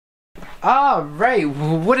Alright,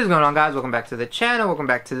 what is going on, guys? Welcome back to the channel, welcome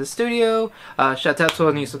back to the studio. Shout out to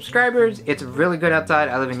all new subscribers. It's really good outside.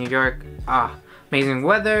 I live in New York. Amazing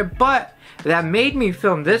weather, but that made me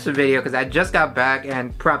film this video because I just got back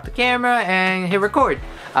and propped the camera and hit record.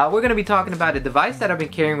 We're going to be talking about a device that I've been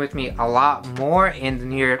carrying with me a lot more in the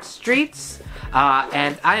New York streets.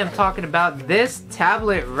 And I am talking about this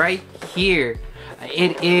tablet right here.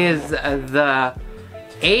 It is the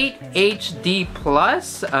 8HD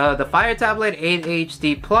Plus, the Fire Tablet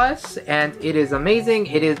 8HD Plus, and it is amazing.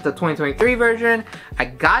 It is the 2023 version. I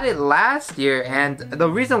got it last year, and the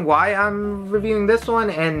reason why I'm reviewing this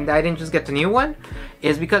one and I didn't just get the new one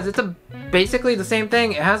is because it's basically the same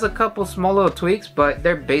thing. It has a couple small little tweaks, but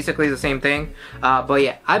they're basically the same thing. But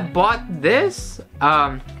yeah, I bought this,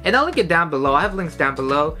 and I'll link it down below. I have links down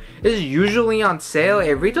below. This is usually on sale.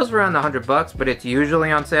 It retails for around $100, but it's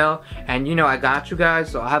usually on sale. And you know, I got you guys,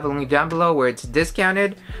 so I'll have a link down below where it's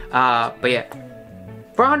discounted. But yeah,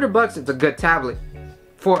 for $100, it's a good tablet.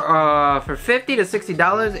 For $50 to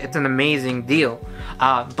 $60, it's an amazing deal.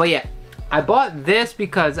 But yeah, I bought this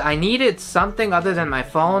because I needed something other than my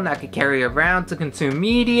phone I could carry around to consume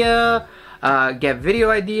media, get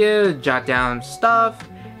video ideas, jot down stuff,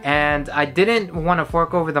 and I didn't want to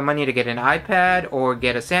fork over the money to get an iPad or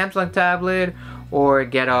get a Samsung tablet or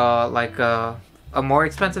get a more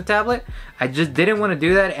expensive tablet. I just didn't want to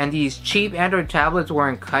do that, and these cheap Android tablets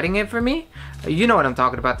weren't cutting it for me. You know what I'm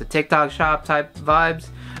talking about, the TikTok shop type vibes.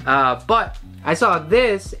 But I saw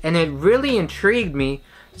this and it really intrigued me.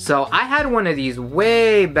 So I had one of these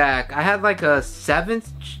way back. I had like a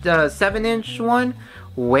 7-inch one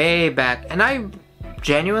way back, and I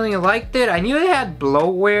genuinely liked it. I knew it had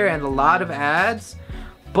bloatware and a lot of ads,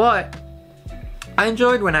 but I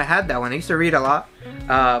enjoyed when I had that one. I used to read a lot.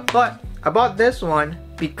 But I bought this one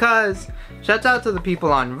because, shouts out to the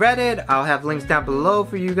people on Reddit. I'll have links down below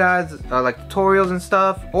for you guys, like tutorials and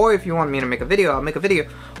stuff. Or if you want me to make a video, I'll make a video.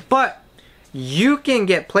 But you can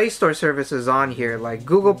get Play Store services on here like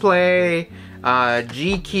Google Play,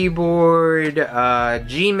 G Keyboard,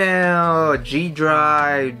 Gmail, G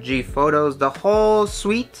Drive, G Photos, the whole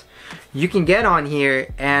suite you can get on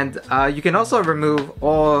here, and you can also remove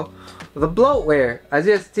all the bloatware. As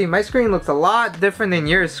you can see, my screen looks a lot different than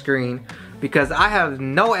your screen because I have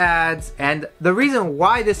no ads, and the reason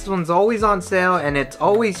why this one's always on sale and it's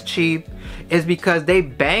always cheap is because they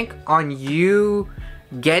bank on you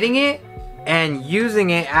getting it and using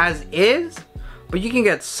it as is, but you can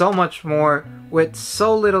get so much more with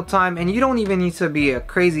so little time, and you don't even need to be a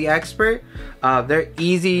crazy expert. They're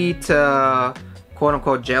easy to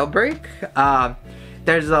quote-unquote jailbreak.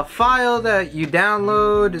 There's a file that you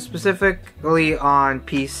download specifically on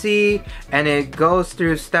PC, and it goes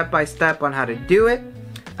through step by step on how to do it.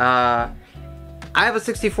 I have a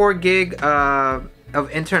 64 gig of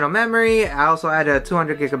internal memory. I also added a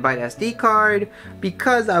 200 gigabyte SD card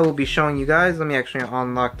because I will be showing you guys. Let me actually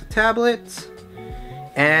unlock the tablet.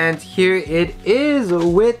 And here it is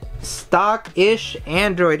with stock-ish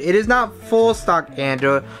Android. It is not full stock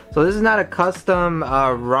Android, so this is not a custom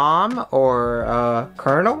ROM or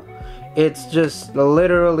kernel. It's just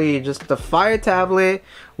literally just the Fire tablet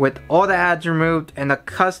with all the ads removed and a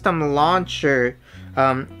custom launcher.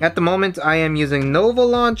 At the moment I am using Nova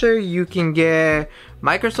Launcher. You can get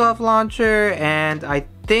Microsoft Launcher, and I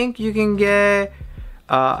think you can get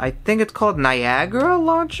I think it's called Niagara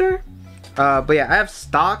Launcher. But yeah, I have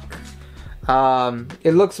stock.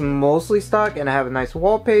 It looks mostly stock, and I have a nice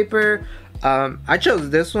wallpaper. I chose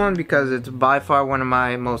this one because it's by far one of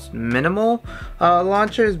my most minimal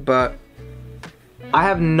launchers, but I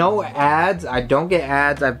have no ads. I don't get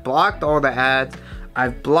ads. I've blocked all the ads.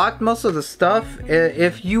 I've blocked most of the stuff.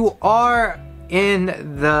 If you are in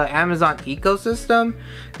the Amazon ecosystem,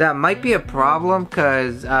 that might be a problem,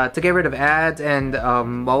 because to get rid of ads, and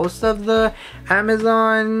most of the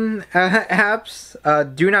Amazon apps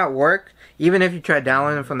do not work. Even if you try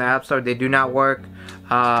downloading them from the App Store, they do not work.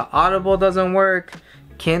 Audible doesn't work.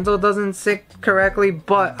 Kindle doesn't sync correctly,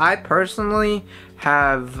 but I personally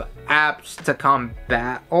have apps to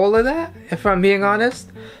combat all of that, if I'm being honest.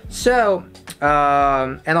 So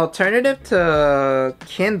an alternative to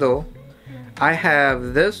Kindle, I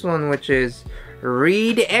have this one, which is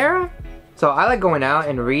Read Era. So I like going out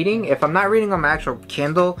and reading. If I'm not reading on my actual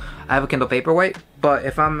Kindle, I have a Kindle Paperwhite. But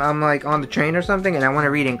if I'm like on the train or something and I want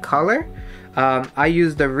to read in color, I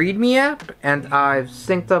use the Read Me app, and I've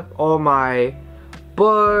synced up all my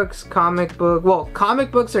books, comic book. Well,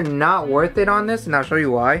 comic books are not worth it on this, and I'll show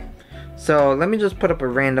you why. So let me just put up a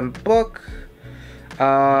random book.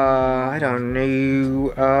 I don't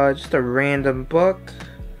know, just a random book.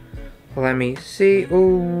 Let me see.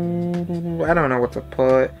 Ooh, I don't know what to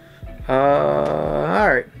put.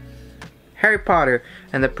 Alright. Harry Potter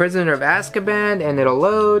and the Prisoner of Azkaban, and it'll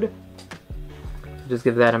load. Just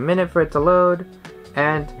give that a minute for it to load.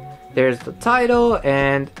 And there's the title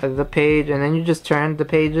and the page, and then you just turn the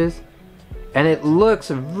pages. And it looks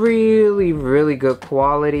really, really good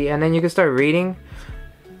quality. And then you can start reading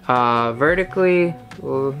vertically.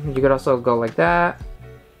 You could also go like that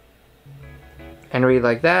and read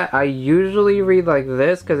like that. I usually read like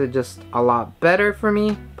this because it's just a lot better for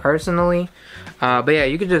me personally. But yeah,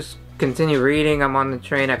 you could just continue reading. I'm on the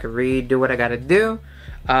train, I could read, do what I gotta do.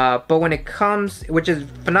 But when it comes, which is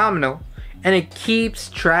phenomenal, and it keeps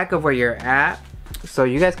track of where you're at, so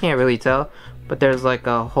you guys can't really tell, but there's like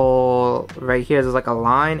a whole, right here, there's like a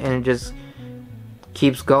line, and it just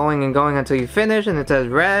keeps going and going until you finish, and it says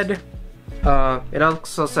read. It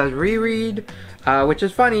also says reread, which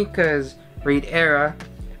is funny because read era.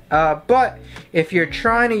 But if you're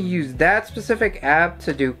trying to use that specific app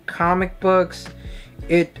to do comic books,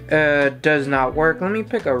 it does not work. Let me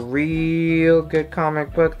pick a real good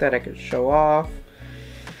comic book that I could show off.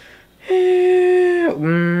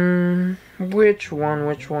 Which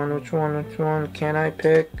one can I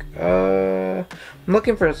pick? I'm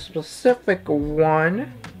looking for a specific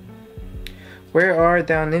one. Where are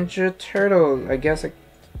the Ninja Turtles? I guess I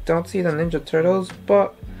don't see the Ninja Turtles,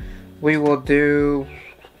 but we will do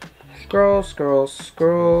scroll. It's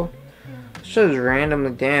just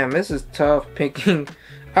randomly. Damn, this is tough picking.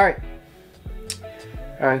 Alright.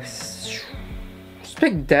 Let's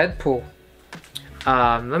pick Deadpool.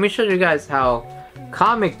 Let me show you guys how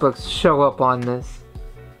comic books show up on this.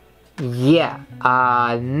 Yeah,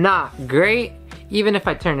 not great. Even if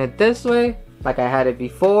I turn it this way, like I had it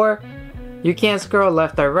before, you can't scroll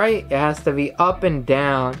left or right. It has to be up and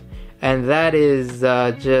down. And that is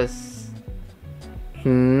just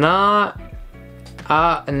not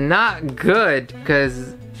good,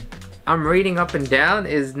 because I'm reading up and down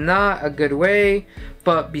is not a good way.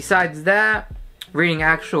 But besides that, reading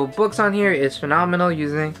actual books on here is phenomenal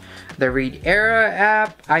using the Read Era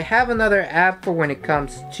app. I have another app for when it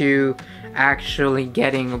comes to actually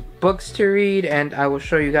getting books to read, and I will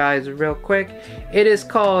show you guys real quick. It is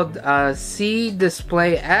called C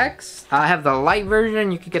Display X. I have the light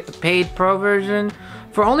version. You can get the paid pro version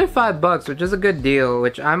for only $5, which is a good deal,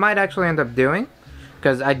 which I might actually end up doing,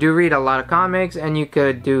 because I do read a lot of comics, and you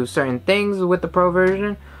could do certain things with the pro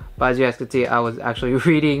version. But as you guys can see, I was actually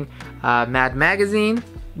reading Mad Magazine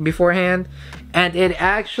beforehand, and it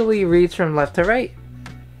actually reads from left to right.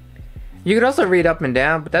 You could also read up and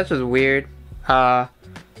down, but that's just weird. But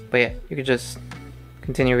yeah, you could just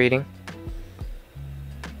continue reading.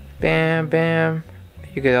 Bam, bam.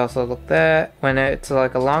 You could also look that when it's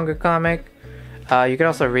like a longer comic. You could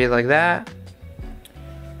also read like that.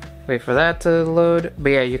 Wait for that to load. But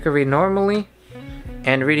yeah, you could read normally.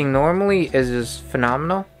 And reading normally is just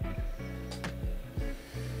phenomenal.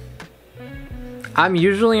 I'm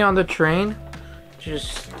usually on the train,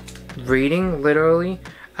 just reading, literally.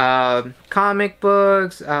 Comic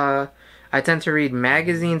books, I tend to read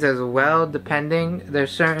magazines as well, depending.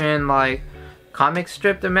 There's certain like comic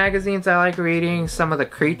strip magazines I like reading. Some of the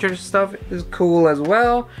creature stuff is cool as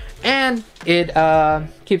well, and it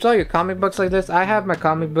keeps all your comic books like this. I have my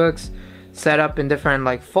comic books set up in different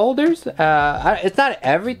like folders. It's not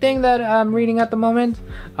everything that I'm reading at the moment.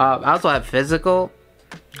 I also have physical.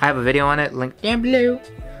 I have a video on it, link down below.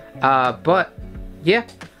 But yeah,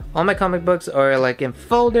 all my comic books are like in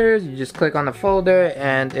folders. You just click on the folder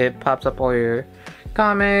and it pops up all your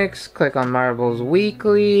comics. Click on Marvel's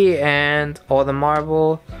Weekly and all the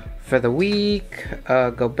Marvel for the week.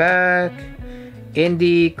 Go back,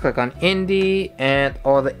 indie, click on indie, and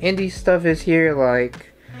all the indie stuff is here,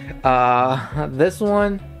 like this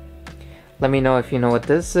one. Let me know if you know what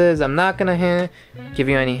this is. I'm not gonna give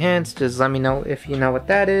you any hints, just let me know if you know what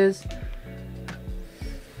that is.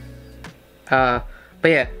 But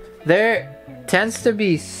yeah, there tends to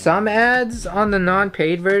be some ads on the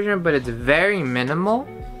non-paid version, but it's very minimal.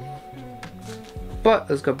 But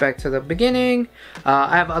let's go back to the beginning.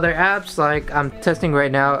 I have other apps like I'm testing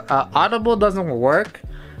right now. Audible doesn't work.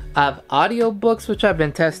 I have audiobooks, which I've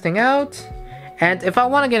been testing out. And if I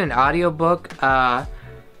want to get an audiobook,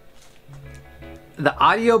 the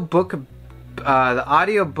audiobook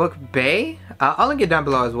bay, I'll link it down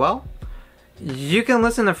below as well. You can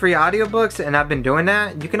listen to free audiobooks, and I've been doing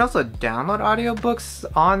that. You can also download audiobooks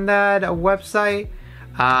on that website.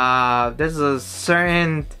 There's a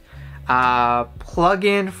certain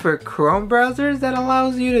plugin for Chrome browsers that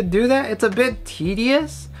allows you to do that. It's a bit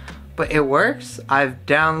tedious, but it works. I've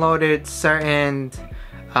downloaded certain,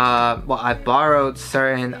 I borrowed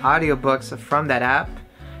certain audiobooks from that app,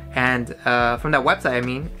 and from that website, I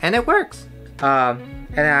mean, and it works.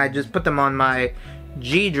 And I just put them on my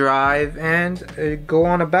G drive and go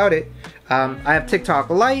on about it. I have TikTok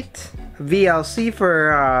Lite, VLC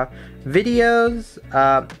for videos.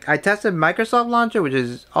 I tested Microsoft Launcher, which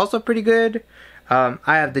is also pretty good. I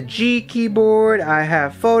have the G keyboard. I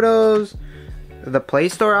have photos. The Play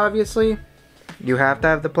Store, obviously. You have to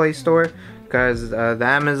have the Play Store because the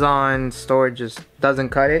Amazon store just doesn't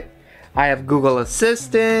cut it. I have Google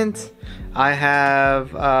Assistant. I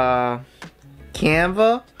have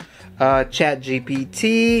Canva,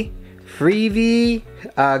 ChatGPT, Freebie.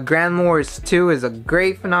 Grand Wars 2 is a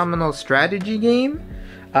great, phenomenal strategy game.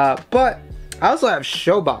 But I also have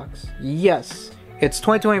Showbox. Yes, it's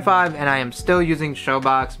 2025 and I am still using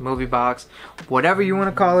Showbox, MovieBox, whatever you want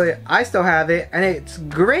to call it. I still have it and it's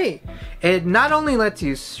great. It not only lets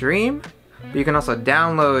you stream, but you can also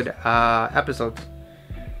download episodes.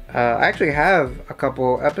 I actually have a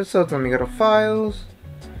couple episodes. Let me go to files.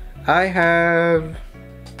 I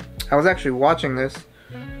was actually watching this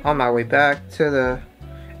on my way back to the...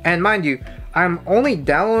 And mind you, I'm only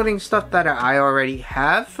downloading stuff that I already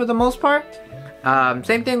have for the most part.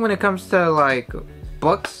 Same thing when it comes to like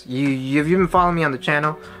books. You've been following me on the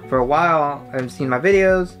channel for a while and seen my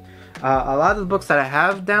videos. A lot of the books that I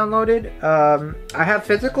have downloaded, I have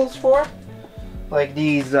physicals for. Like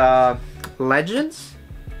these legends.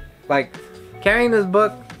 Like carrying this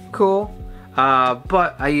book, cool.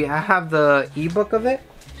 But I have the ebook of it.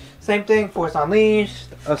 Same thing, Force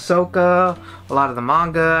Unleashed, Ahsoka, a lot of the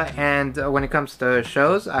manga, and when it comes to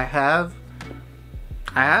shows, I have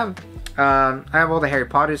all the Harry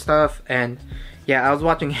Potter stuff, and yeah, I was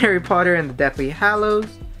watching Harry Potter and the Deathly Hallows.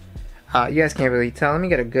 You guys can't really tell. Let me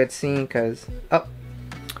get a good scene, cause but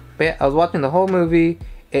yeah, I was watching the whole movie.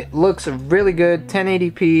 It looks really good,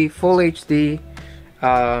 1080p, full HD,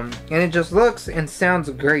 and it just looks and sounds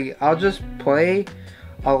great. I'll just play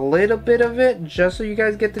a little bit of it just so you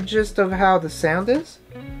guys get the gist of how the sound is.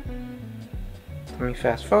 Let me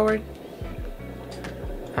fast forward.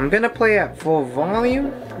 I'm gonna play at full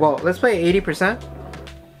volume. Well, let's play 80%.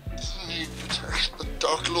 The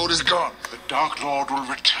Dark Lord is gone. The Dark Lord will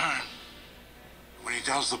return. When he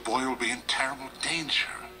does, the boy will be in terrible danger.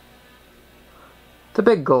 It's a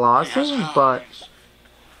bit glossy, but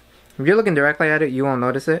if you're looking directly at it, you won't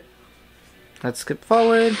notice it. Let's skip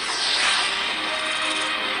forward.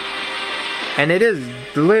 And it is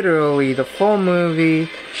literally the full movie.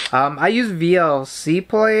 I use VLC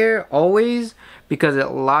player always because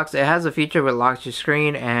it has a feature where it locks your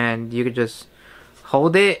screen and you could just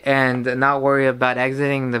hold it and not worry about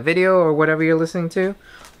exiting the video or whatever you're listening to.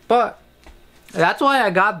 But that's why I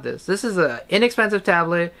got this. This is an inexpensive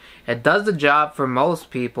tablet. It does the job for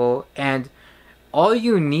most people, and all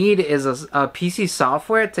you need is a PC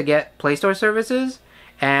software to get Play Store services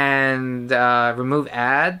and remove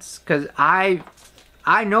ads, because I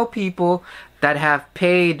know people that have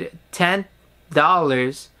paid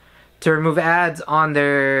 $10 to remove ads on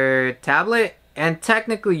their tablet, and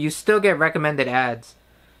technically you still get recommended ads.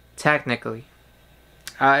 Technically,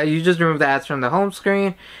 you just remove the ads from the home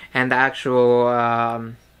screen and the actual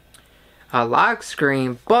lock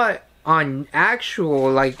screen, but on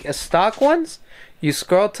actual like stock ones, you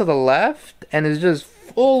scroll to the left and it's just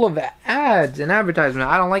full of ads and advertisements.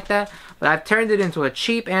 I don't like that, but I've turned it into a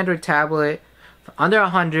cheap Android tablet for under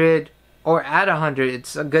 $100 or at $100.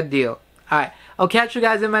 It's a good deal. Alright, I'll catch you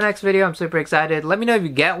guys in my next video. I'm super excited. Let me know if you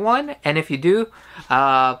get one, and if you do,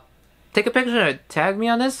 take a picture and tag me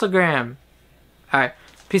on Instagram. Alright,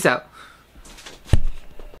 peace out.